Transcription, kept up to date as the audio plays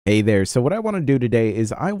Hey there, so what I want to do today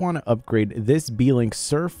is I want to upgrade this Beelink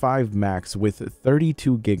SER5 Max with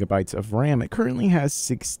 32 gigabytes of RAM. It currently has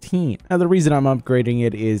 16. Now the reason I'm upgrading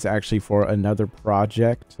it is actually for another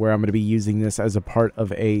project where I'm going to be using this as a part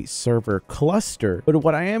of a server cluster. But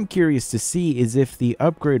what I am curious to see is if the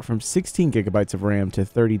upgrade from 16 gigabytes of RAM to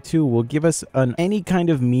 32 will give us any kind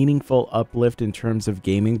of meaningful uplift in terms of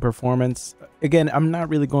gaming performance. Again, I'm not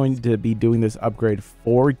really going to be doing this upgrade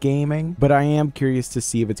for gaming, but I am curious to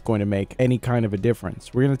see if it's going to make any kind of a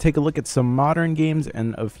difference. We're going to take a look at some modern games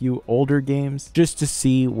and a few older games just to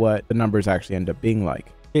see what the numbers actually end up being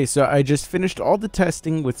like. Okay, so I just finished all the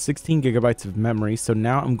testing with 16 gigabytes of memory, so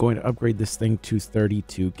now I'm going to upgrade this thing to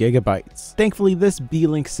 32 gigabytes. Thankfully, this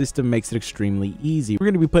Beelink system makes it extremely easy. We're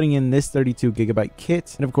going to be putting in this 32 gigabyte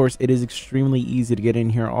kit, and of course, it is extremely easy to get in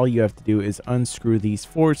here. All you have to do is unscrew these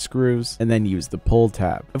 4 screws and then use the pull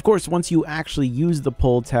tab. Of course, once you actually use the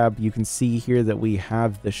pull tab, you can see here that we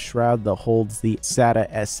have the shroud that holds the SATA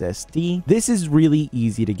SSD. This is really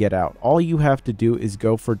easy to get out. All you have to do is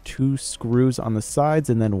go for 2 screws on the sides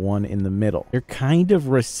and then 1 in the middle. They're kind of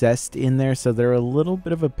recessed in there, so they're a little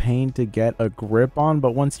bit of a pain to get a grip on,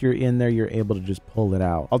 but once you're in there, you're able to just pull it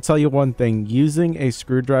out. I'll tell you one thing, using a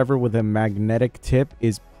screwdriver with a magnetic tip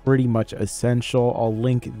is pretty much essential. I'll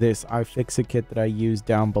link this iFixit kit that I use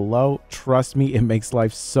down below. Trust me, it makes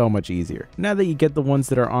life so much easier. Now that you get the ones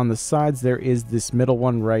that are on the sides, there is this middle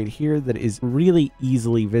one right here that is really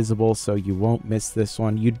easily visible, so you won't miss this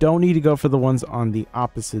one. You don't need to go for the ones on the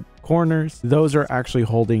opposite corners. Those are actually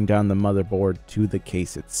holding down the motherboard to the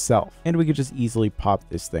case itself, and we could just easily pop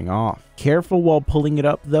this thing off. Careful while pulling it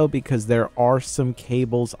up though, because there are some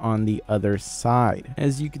cables on the other side.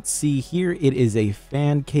 As you can see here, it is a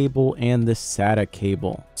fan cable and the SATA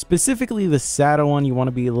cable. Specifically the SATA one you want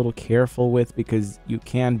to be a little careful with because you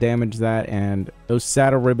can damage that, and those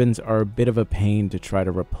SATA ribbons are a bit of a pain to try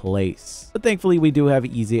to replace. But thankfully we do have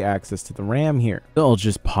easy access to the RAM here. So I'll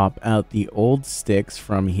just pop out the old sticks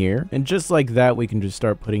from here, and just like that we can just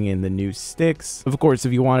start putting in the new sticks. Of course,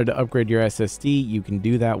 if you wanted to upgrade your SSD, you can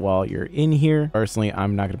do that while you're in here. Personally,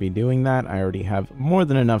 I'm not going to be doing that. I already have more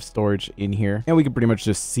than enough storage in here, and we can pretty much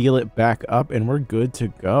just seal it back up and we're good to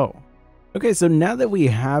go. Okay, so now that we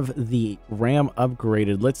have the RAM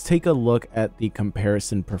upgraded, let's take a look at the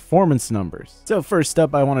comparison performance numbers. So first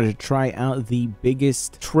up, I wanted to try out the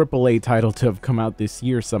biggest AAA title to have come out this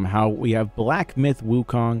year somehow. We have Black Myth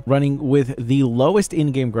Wukong running with the lowest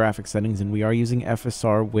in-game graphics settings, and we are using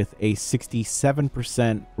FSR with a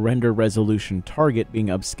 67% render resolution target being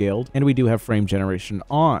upscaled, and we do have frame generation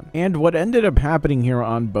on. And what ended up happening here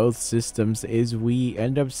on both systems is we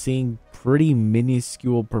end up seeing pretty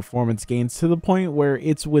minuscule performance gains to the point where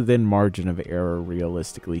it's within margin of error,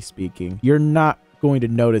 realistically speaking. You're not going to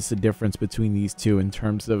notice a difference between these two in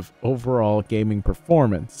terms of overall gaming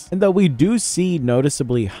performance. And though we do see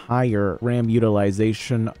noticeably higher RAM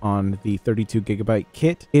utilization on the 32 gigabyte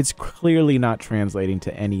kit, it's clearly not translating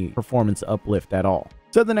to any performance uplift at all.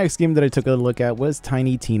 So the next game that I took a look at was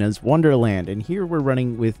Tiny Tina's Wonderland, and here we're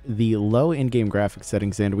running with the low in-game graphics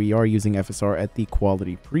settings, and we are using FSR at the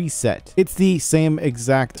quality preset. It's the same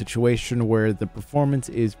exact situation where the performance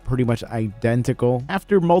is pretty much identical.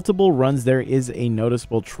 After multiple runs, there is a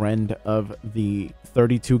noticeable trend of the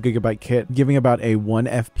 32 gigabyte kit giving about a 1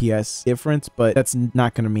 FPS difference, but that's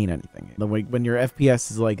not going to mean anything. When your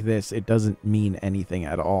FPS is like this, it doesn't mean anything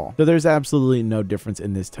at all. So there's absolutely no difference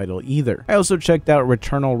in this title either. I also checked out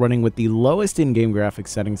Returnal running with the lowest in-game graphics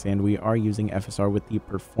settings, and we are using FSR with the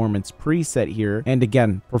performance preset here. And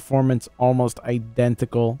again, performance almost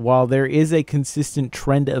identical. While there is a consistent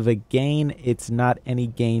trend of a gain, it's not any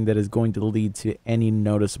gain that is going to lead to any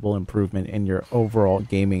noticeable improvement in your overall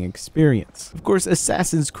gaming experience. Of course,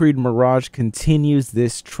 Assassin's Creed Mirage continues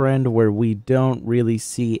this trend where we don't really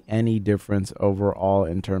see any difference overall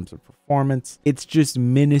in terms of performance. It's just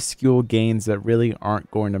minuscule gains that really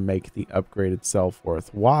aren't going to make the upgrade itself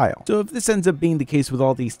worthwhile. So if this ends up being the case with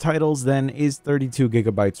all these titles, then is 32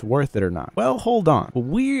 gigabytes worth it or not? Well, hold on.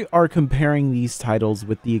 We are comparing these titles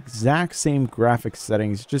with the exact same graphics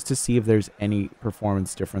settings just to see if there's any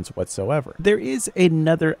performance difference whatsoever. There is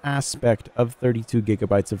another aspect of 32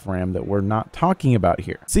 gigabytes of RAM that we're not talking about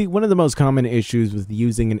here. See, one of the most common issues with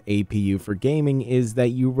using an APU for gaming is that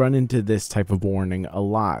you run into this type of warning a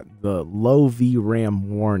lot, the low VRAM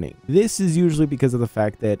warning. This is usually because of the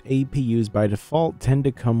fact that APUs by default tend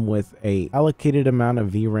to come with a allocated amount of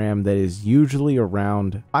VRAM that is usually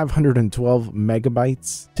around 512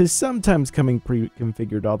 megabytes to sometimes coming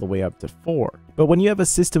pre-configured all the way up to 4. But when you have a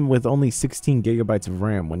system with only 16 gigabytes of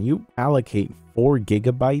RAM, when you allocate 4 4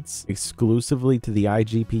 gigabytes exclusively to the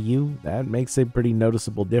iGPU, that makes a pretty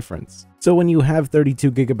noticeable difference. So when you have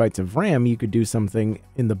 32 gigabytes of RAM, you could do something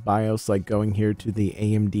in the BIOS like going here to the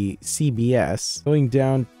AMD CBS, going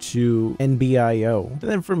down to NBIO, and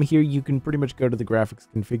then from here you can pretty much go to the graphics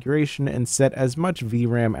configuration and set as much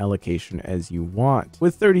VRAM allocation as you want.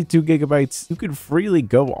 With 32 gigabytes, you could freely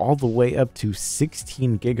go all the way up to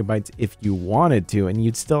 16 gigabytes if you wanted to, and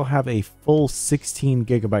you'd still have a full 16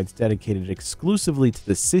 gigabytes dedicated exclusively to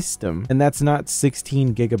the system, and that's not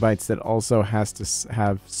 16 gigabytes that also has to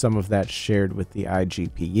have some of that shared with the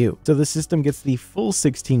iGPU. So the system gets the full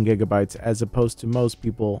 16 gigabytes as opposed to most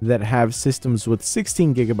people that have systems with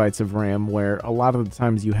 16 gigabytes of RAM, where a lot of the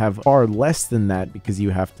times you have far less than that because you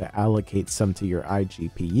have to allocate some to your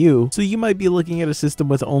iGPU. So you might be looking at a system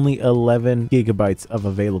with only 11 gigabytes of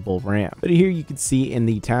available RAM. But here you can see in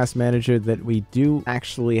the task manager that we do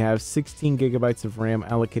actually have 16 gigabytes of RAM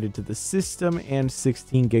allocated to the system and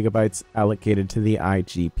 16 gigabytes allocated to the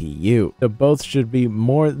iGPU. So both should be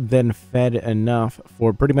more than fed enough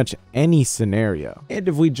for pretty much any scenario. And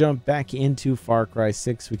if we jump back into Far Cry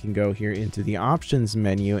 6, we can go here into the options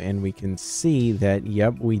menu and we can see that,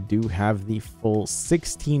 yep, we do have the full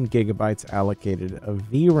 16 gigabytes allocated of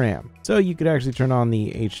VRAM. So you could actually turn on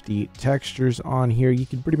the HD textures on here. You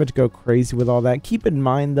can pretty much go crazy with all that. Keep in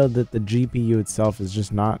mind though that the GPU itself is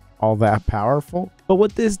just not all that powerful. But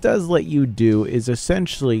what this does let you do is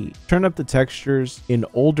essentially turn up the textures in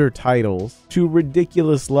older titles to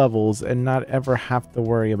ridiculous levels and not ever have to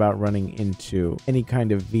worry about running into any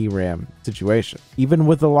kind of VRAM situation. Even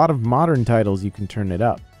with a lot of modern titles, you can turn it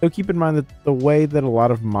up. So keep in mind that the way that a lot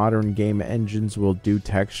of modern game engines will do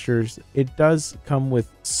textures, it does come with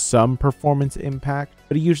some performance impact,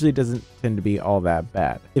 but it usually doesn't tend to be all that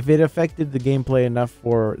bad. If it affected the gameplay enough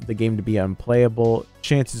for the game to be unplayable,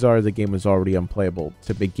 chances are the game was already unplayable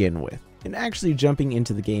to begin with. And actually jumping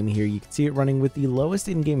into the game here, you can see it running with the lowest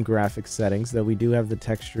in-game graphics settings, though we do have the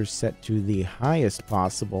textures set to the highest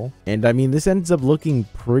possible. And I mean, this ends up looking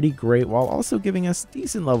pretty great while also giving us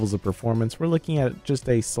decent levels of performance. We're looking at just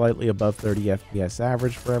a slightly above 30 FPS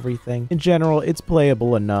average for everything. In general, it's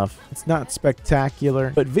playable enough. It's not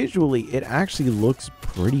spectacular, but visually it actually looks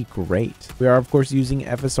pretty great. We are of course using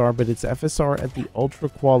FSR, but it's FSR at the ultra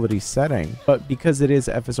quality setting. But because it is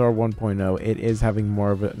FSR 1.0, it is having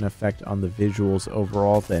more of an effect on the visuals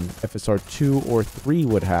overall than FSR 2 or 3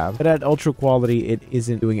 would have, but at ultra quality it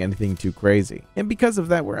isn't doing anything too crazy. And because of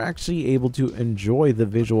that, we're actually able to enjoy the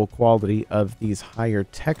visual quality of these higher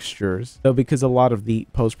textures, though because a lot of the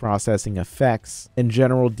post-processing effects and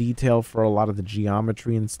general detail for a lot of the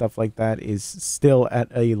geometry and stuff like that is still at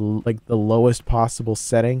a like the lowest possible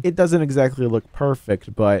setting. It doesn't exactly look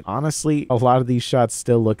perfect, but honestly a lot of these shots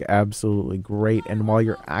still look absolutely great, and while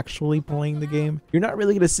you're actually playing the game, you're not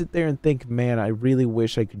really going to sit there and think, man, I really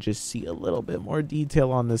wish I could just see a little bit more detail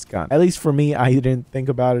on this gun. At least for me, I didn't think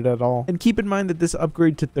about it at all. And keep in mind that this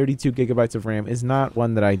upgrade to 32 gigabytes of RAM is not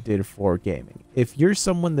one that I did for gaming. If you're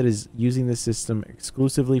someone that is using this system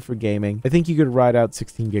exclusively for gaming, I think you could ride out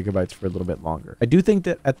 16 gigabytes for a little bit longer. I do think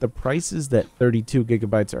that at the prices that 32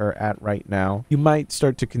 gigabytes are at right now, you might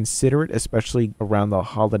start to consider it, especially around the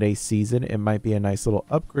holiday season. It might be a nice little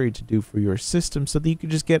upgrade to do for your system so that you could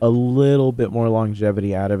just get a little bit more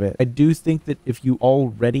longevity out of it. I do think that if you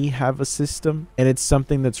already have a system and it's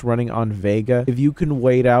something that's running on Vega, if you can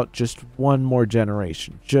wait out just one more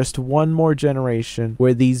generation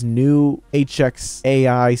where these new HX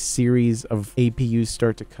AI series of APUs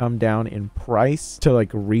start to come down in price to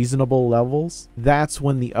like reasonable levels, that's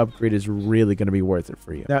when the upgrade is really going to be worth it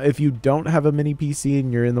for you. Now, if you don't have a mini PC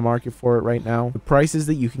and you're in the market for it right now, the prices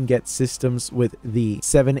that you can get systems with the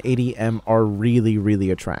 780M are really, really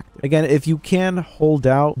attractive. Again, if you can hold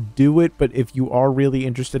out, do it, but if you are really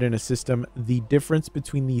interested in a system, the difference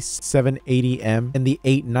between the 780M and the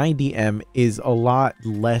 890M is a lot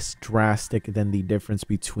less drastic than the difference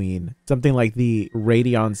between something like the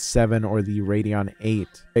Radeon 7 or the Radeon 8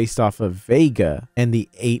 based off of Vega and the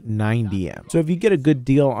 890M. So if you get a good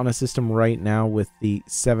deal on a system right now with the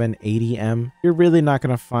 780M, you're really not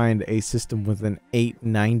going to find a system with an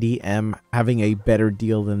 890M having a better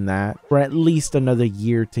deal than that for at least another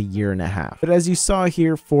year to year and a half. But as you saw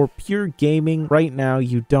here, for pure gaming right now,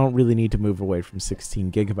 you don't really need to move away from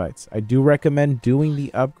 16 gigabytes. I do recommend doing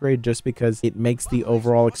the upgrade just because it makes the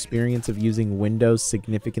overall experience of using Windows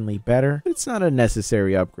significantly better, but it's not a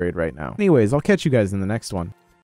necessary upgrade right now. Anyways, I'll catch you guys in the next one.